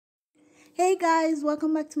Hey guys,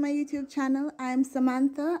 welcome back to my YouTube channel. I'm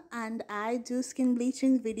Samantha and I do skin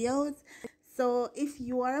bleaching videos. So if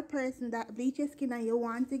you are a person that bleaches skin and you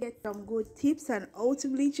want to get some good tips on how to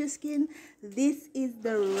bleach your skin, this is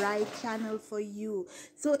the right channel for you.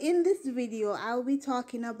 So in this video, I'll be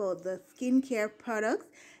talking about the skincare products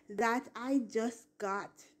that I just got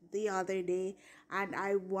the other day, and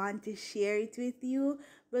I want to share it with you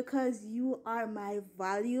because you are my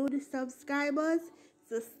valued subscribers.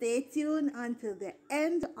 So stay tuned until the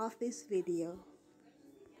end of this video.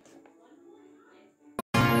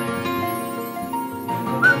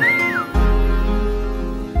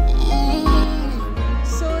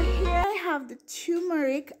 So here I have the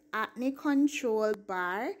turmeric acne control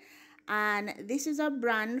bar, and this is a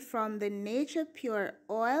brand from the Nature Pure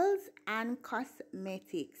Oils and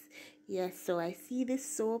Cosmetics. Yes, so I see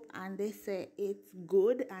this soap and they say it's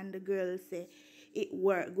good, and the girls say it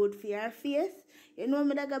work good for your face. You know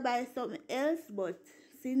me that buy something else, but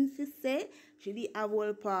since you say she did have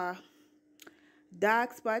all for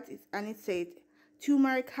dark spots, and it said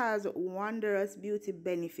turmeric has wondrous beauty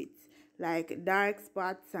benefits like dark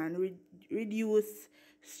spots and reduce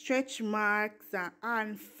stretch marks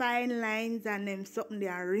and fine lines and them something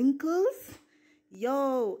there wrinkles.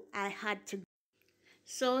 Yo, I had to.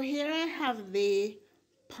 So here I have the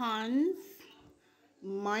Pond's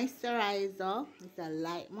moisturizer. It's a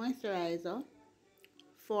light moisturizer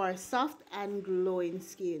for soft and glowing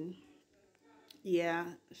skin. Yeah,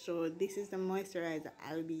 so this is the moisturizer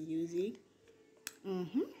I'll be using.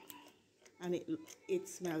 And it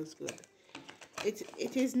smells good.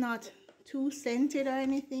 It is not too scented or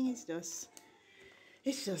anything. It's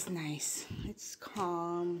just nice. It's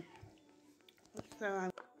calm.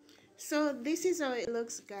 So this is how it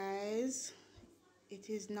looks, guys. It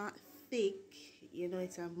is not thick. You know,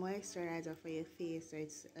 it's a moisturizer for your face, so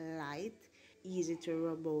it's light, easy to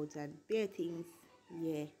rub out and bare things.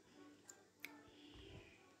 Yeah.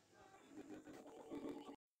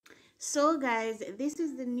 So guys, this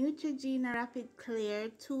is the Neutrogena Rapid Clear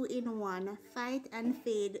 2-in-1 Fight and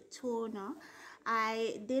Fade Toner.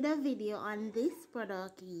 I did a video on this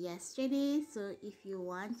product yesterday, so if you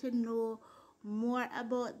want to know more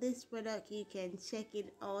about this product, you can check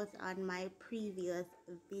it out on my previous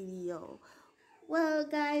video. Well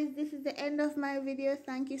guys, this is the end of my video.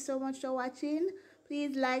 Thank you so much for watching.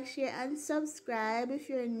 Please like, share and subscribe if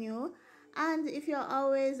you're new, and if you're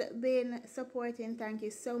always been supporting, thank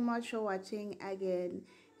you so much for watching again.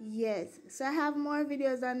 Yes, so I have more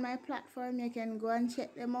videos on my platform. You can go and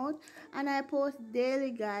check them out, and I post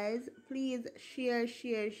daily, guys. Please share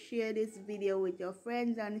this video with your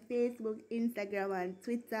friends on Facebook, Instagram and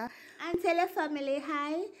Twitter, and tell your family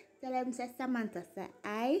hi. Tell them say Samantha say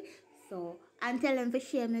hi. So, and tell them to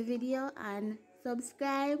share my video and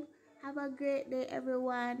subscribe. Have a great day,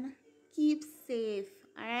 everyone. Keep safe.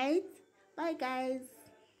 Alright? Bye, guys.